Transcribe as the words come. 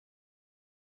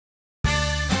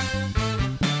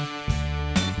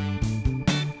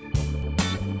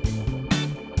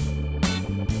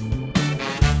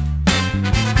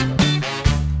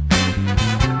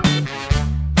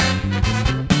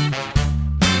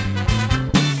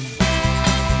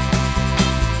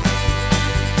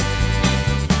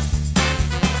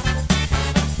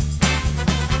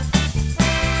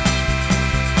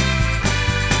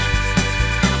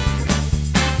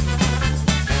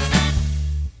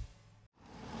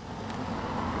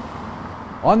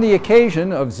On the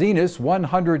occasion of Zenith's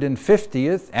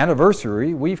 150th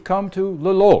anniversary, we've come to Le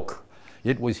Locle.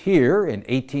 It was here in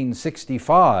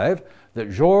 1865 that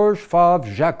Georges Favre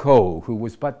Jacot, who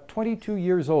was but 22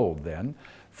 years old then,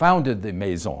 founded the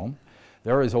Maison.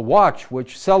 There is a watch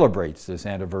which celebrates this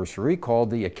anniversary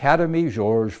called the Académie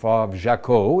Georges Favre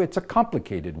Jacot. It's a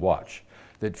complicated watch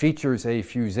that features a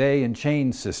fusee and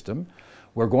chain system.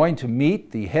 We're going to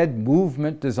meet the head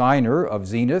movement designer of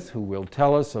Zenith, who will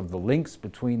tell us of the links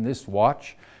between this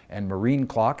watch and marine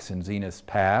clocks in Zenith's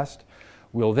past.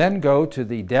 We'll then go to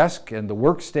the desk and the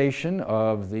workstation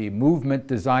of the movement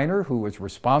designer, who was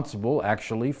responsible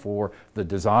actually for the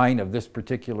design of this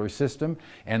particular system,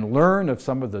 and learn of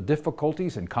some of the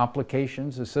difficulties and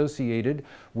complications associated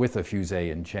with a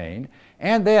fusee and chain.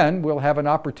 And then we'll have an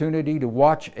opportunity to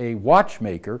watch a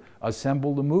watchmaker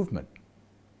assemble the movement.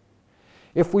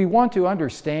 If we want to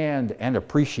understand and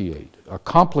appreciate a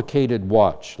complicated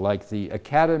watch like the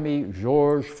Académie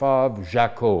Georges Favre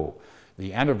Jacot,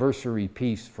 the anniversary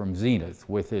piece from Zenith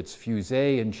with its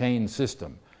fusee and chain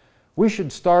system, we should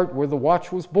start where the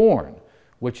watch was born,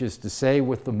 which is to say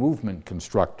with the movement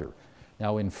constructor.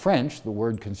 Now in French, the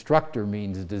word constructor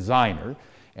means designer,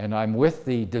 and I'm with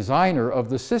the designer of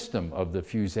the system of the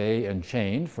fusee and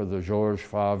chain for the Georges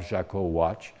Favre Jacot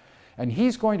watch, and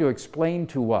he's going to explain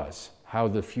to us how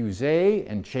the fusee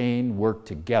and chain work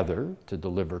together to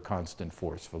deliver constant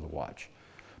force for the watch.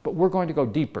 But we're going to go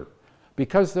deeper,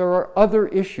 because there are other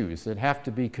issues that have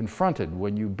to be confronted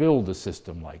when you build a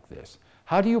system like this.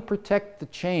 How do you protect the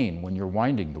chain when you're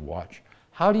winding the watch?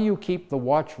 How do you keep the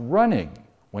watch running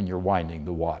when you're winding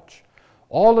the watch?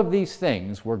 All of these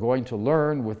things we're going to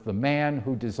learn with the man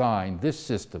who designed this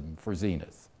system for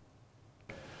Zenith.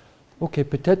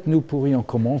 Perhaps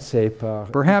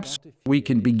we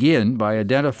can begin by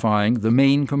identifying the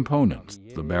main components,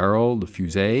 the barrel, the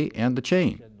fusee, and the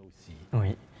chain.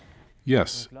 Oui.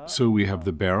 Yes, so we have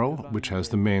the barrel, which has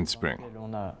the mainspring.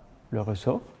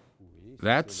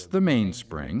 That's the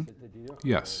mainspring.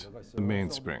 Yes, the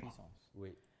mainspring.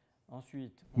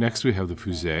 Next we have the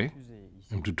fusee,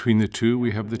 and between the two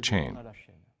we have the chain.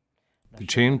 The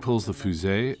chain pulls the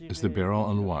fusee as the barrel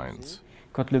unwinds.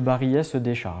 Quand le barillet se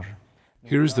décharge.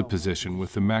 Here is the position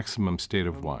with the maximum state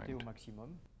of wind.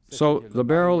 So the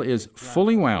barrel is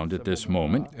fully wound at this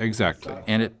moment. Exactly.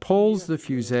 And it pulls the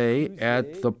fusee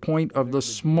at the point of the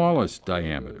smallest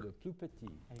diameter.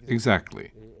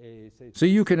 Exactly. So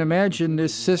you can imagine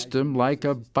this system like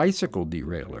a bicycle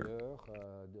derailleur.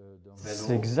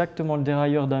 C'est exactement le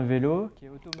dérailleur d'un vélo.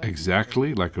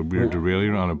 Exactly like a rear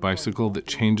derailleur on a bicycle that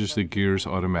changes the gears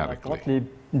automatically.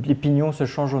 Les pignons se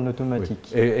changent en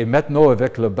automatique. Et maintenant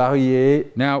avec le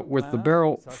barillet. Now with the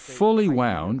barrel fully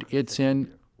wound, it's in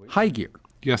high gear.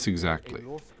 Yes, exactly.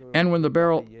 And when the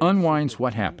barrel unwinds,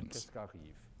 what happens?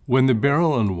 When the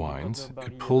barrel unwinds,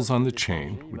 it pulls on the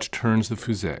chain, which turns the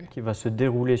fusee. Qui va se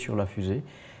dérouler sur la fusée,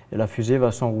 et la fusée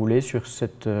va s'enrouler sur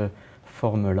cette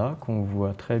forme-là qu'on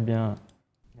voit très bien.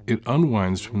 It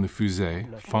unwinds from the fusee,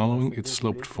 following its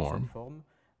sloped form,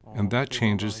 and that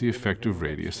changes the effective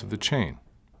radius of the chain.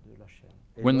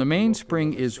 When the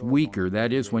mainspring is weaker,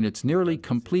 that is, when it's nearly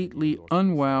completely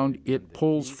unwound, it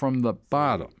pulls from the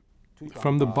bottom.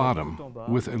 From the bottom,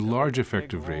 with a large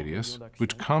effective radius,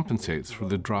 which compensates for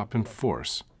the drop in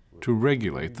force to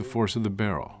regulate the force of the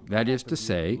barrel. That is to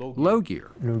say, low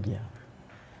gear. Low gear.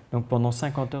 Donc pendant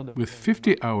 50 heures de... With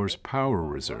 50 hours power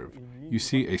reserve, you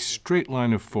see a straight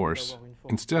line of force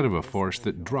instead of a force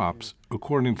that drops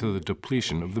according to the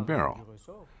depletion of the barrel.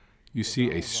 You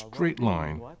see a straight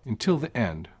line until the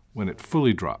end when it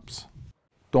fully drops.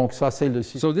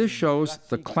 So this shows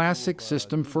the classic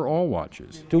system for all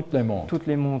watches. Toutes les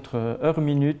montres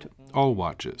heure-minute. All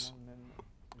watches.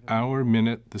 Hour,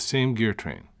 minute, the same gear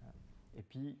train.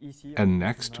 And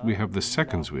next we have the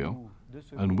seconds wheel,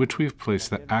 on which we've placed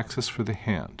the axis for the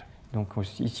hand. Donc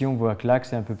ici on voit que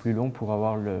l'axe est un peu plus long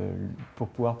pour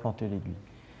pouvoir planter l'aiguille.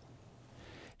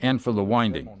 And for the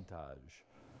winding.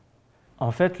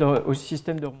 En fait, le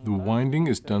système de... The winding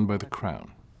is done by the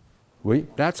crown. Oui.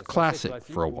 That's classic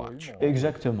for a watch.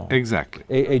 Exactement. Exactly.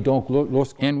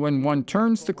 And when one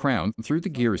turns the crown through the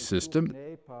gear system,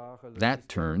 that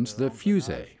turns the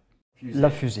fusee. La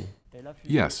fusée.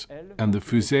 Yes, and the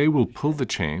fusee will pull the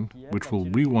chain, which will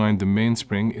rewind the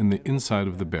mainspring in the inside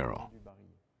of the barrel.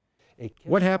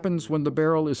 What happens when the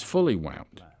barrel is fully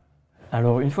wound?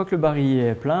 Alors, une fois que le barillet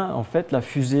est plein, en fait, la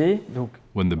fusée... Donc...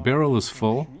 When the barrel is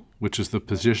full, which is the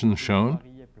position shown,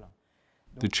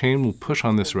 the chain will push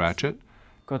on this ratchet.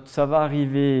 Quand ça va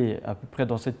arriver à peu près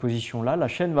dans cette position-là, la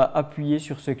chaîne va appuyer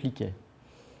sur ce cliquet.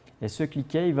 Et ce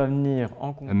cliquet, il va venir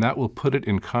en contact. And that will put it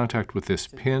in contact with this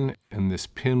pin, and this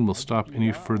pin will stop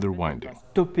any further winding.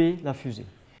 Stopper la fusée.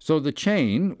 So the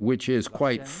chain, which is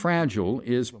quite fragile,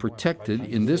 is protected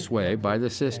in this way by the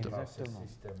system.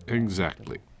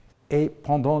 Exactly. And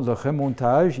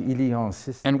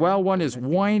while one is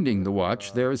winding the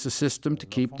watch, there is a system to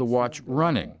keep the watch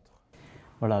running.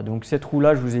 Voilà, donc cette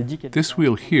roue-là, je vous ai dit qu'elle This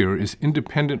wheel here is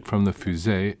independent from the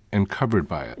fusee and covered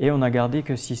by it. et on a gardé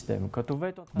que système. Quand on va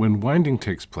être en train When winding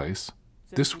takes place,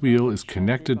 this wheel is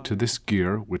connected to this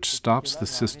gear which stops the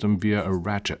system via a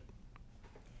ratchet.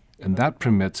 And that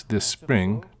permits this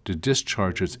spring to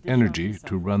discharge its energy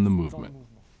to run the movement.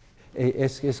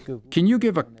 Can you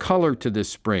give a color to this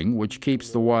spring which keeps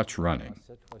the watch running?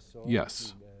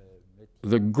 Yes.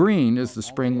 The green is the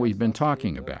spring we've been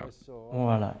talking about.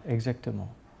 Voilà, exactement.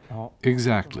 Alors,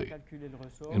 Exactly.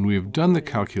 And we have done the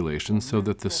calculation so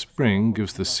that the spring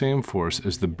gives the same force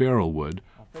as the barrel would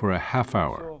for a half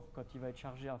hour. quand il va être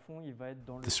chargé à fond, il va être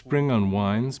dans le The spring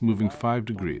unwinds, moving 5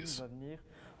 degrees. va venir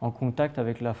en contact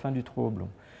avec la fin du trou oblong.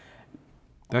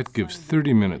 That gives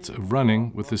 30 minutes of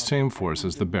running with the same force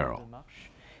as the barrel.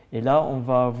 Et là, on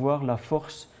va avoir la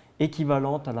force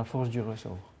équivalente à la force du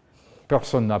ressort.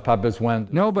 Personne n'a pas besoin.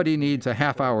 Nobody needs a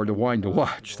half hour to wind a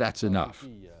watch. That's enough.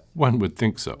 One would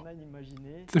think so.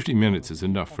 30 minutes is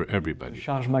enough for everybody.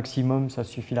 Charge maximum, ça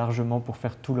suffit largement pour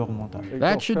faire tout le remontage.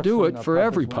 That should do it for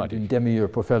everybody. Une demi-heure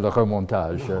pour faire le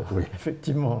remontage. Oui.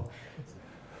 Effectivement.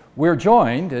 We're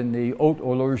joined in the haute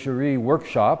horlogerie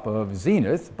workshop of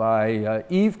Zenith by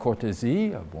Yves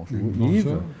Cortési. Bonjour,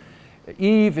 Yves.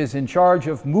 Yves is in charge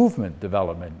of movement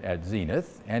development at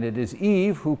Zenith, and it is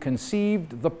Yves who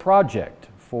conceived the project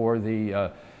for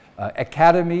the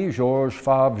Academy Georges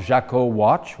Favre Jacot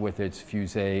watch with its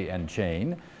fusee and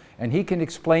chain, and he can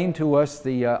explain to us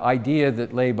the idea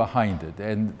that lay behind it.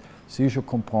 And si je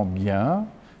comprends bien,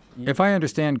 if I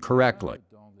understand correctly,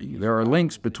 there are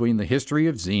links between the history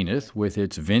of Zenith with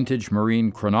its vintage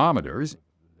marine chronometers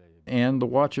and the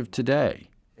watch of today.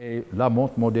 Et la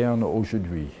montre moderne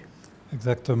aujourd'hui.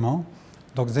 Exactement.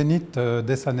 Donc Zenith,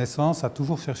 dès sa naissance, a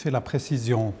toujours cherché la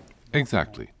précision.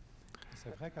 Exactly.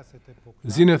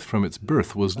 Zenith from its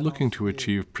birth was looking to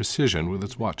achieve precision with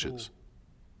its watches.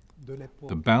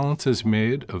 The balances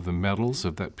made of the metals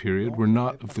of that period were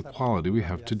not of the quality we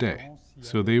have today,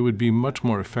 so they would be much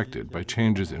more affected by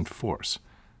changes in force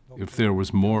if there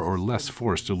was more or less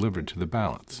force delivered to the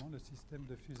balance.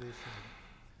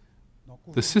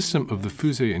 The system of the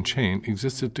fusee and chain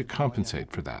existed to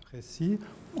compensate for that.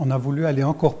 On a voulu aller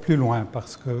encore plus loin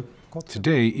parce que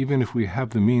Today, even if we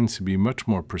have the means to be much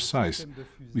more precise,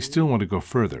 we still want to go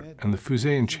further, and the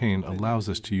fusee and chain allows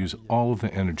us to use all of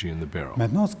the energy in the barrel.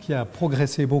 Maintenant, ce qui a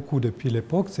progressé beaucoup depuis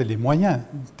l'époque, c'est les moyens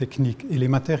techniques et les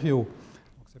matériaux.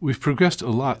 We've progressed a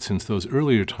lot since those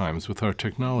earlier times with our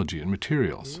technology and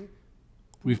materials.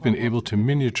 We've been able to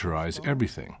miniaturize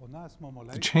everything.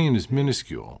 The chain is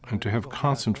minuscule, and to have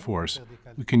constant force,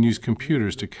 we can use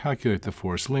computers to calculate the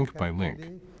force link by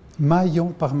link.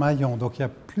 Maillon par maillon, donc il y a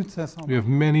plus de 500 We have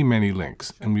many, many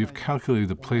links, and we have calculated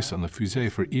the place on the fusee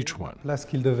for each one. places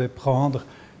qu'il devait prendre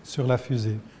sur la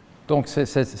fusée. Donc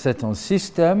c'est un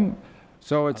système.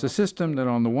 So it's a system that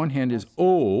on the one hand is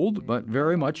old, but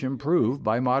very much improved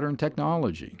by modern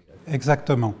technology.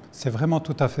 Exactement, c'est vraiment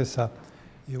tout à fait ça.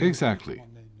 Exactly.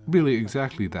 Really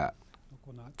exactly that.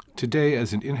 Today,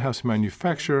 as an in-house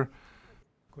manufacturer,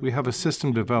 we have a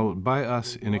system developed by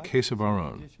us in a case of our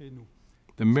own.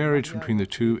 The marriage between the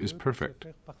two is perfect.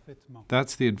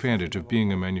 That's the advantage of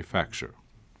being a manufacturer.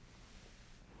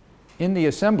 In the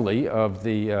assembly of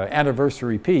the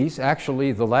anniversary piece,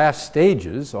 actually the last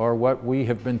stages are what we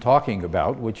have been talking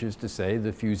about, which is to say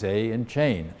the fusee and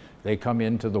chain. They come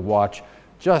into the watch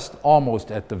just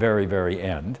almost at the very, very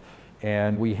end.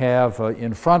 And we have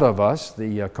in front of us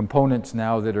the components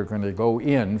now that are going to go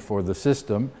in for the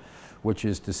system, which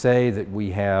is to say that we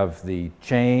have the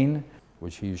chain,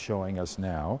 which he's showing us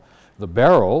now, the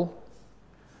barrel,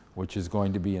 which is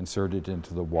going to be inserted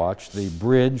into the watch, the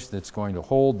bridge that's going to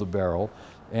hold the barrel,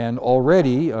 and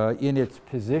already in its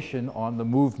position on the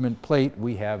movement plate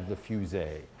we have the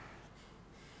fusee.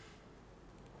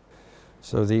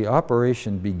 So the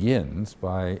operation begins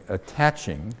by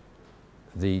attaching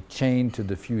the chain to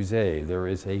the fusee. There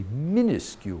is a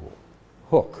minuscule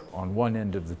hook on one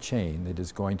end of the chain that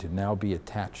is going to now be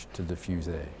attached to the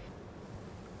fusee.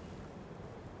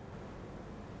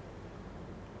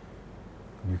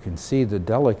 You can see the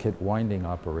delicate winding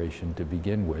operation to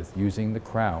begin with, using the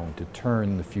crown to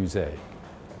turn the fusee.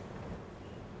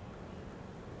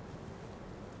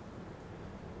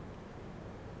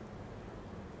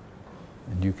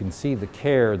 And You can see the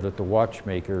care that the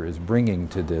watchmaker is bringing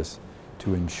to this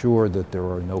to ensure that there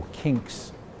are no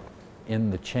kinks in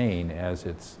the chain as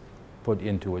it's put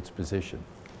into its position.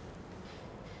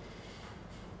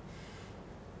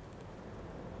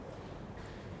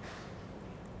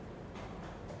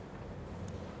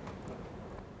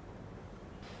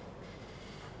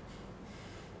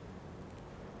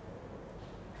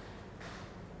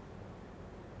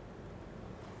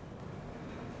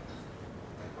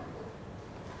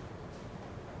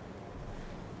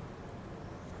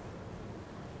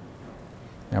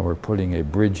 Now we're putting a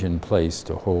bridge in place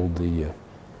to hold the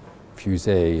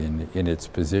fusee in its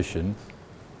position.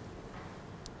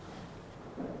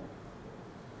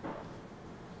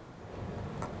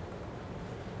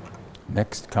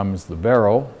 Next comes the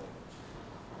barrel,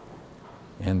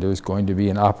 and there's going to be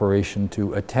an operation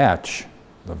to attach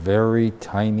the very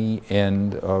tiny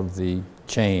end of the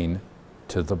chain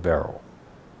to the barrel.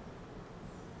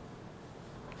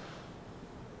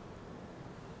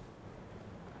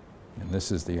 And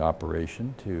this is the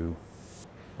operation to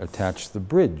attach the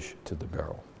bridge to the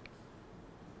barrel.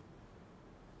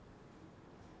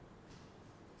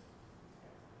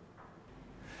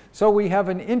 So we have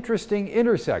an interesting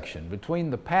intersection between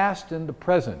the past and the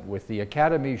present with the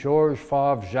Academy Georges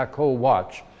Favre Jacot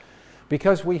watch,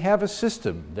 because we have a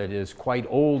system that is quite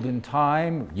old in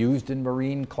time, used in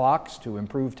marine clocks to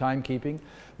improve timekeeping,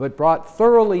 but brought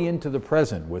thoroughly into the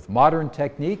present with modern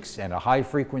techniques and a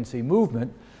high-frequency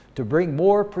movement to bring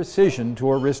more precision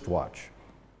to a wristwatch.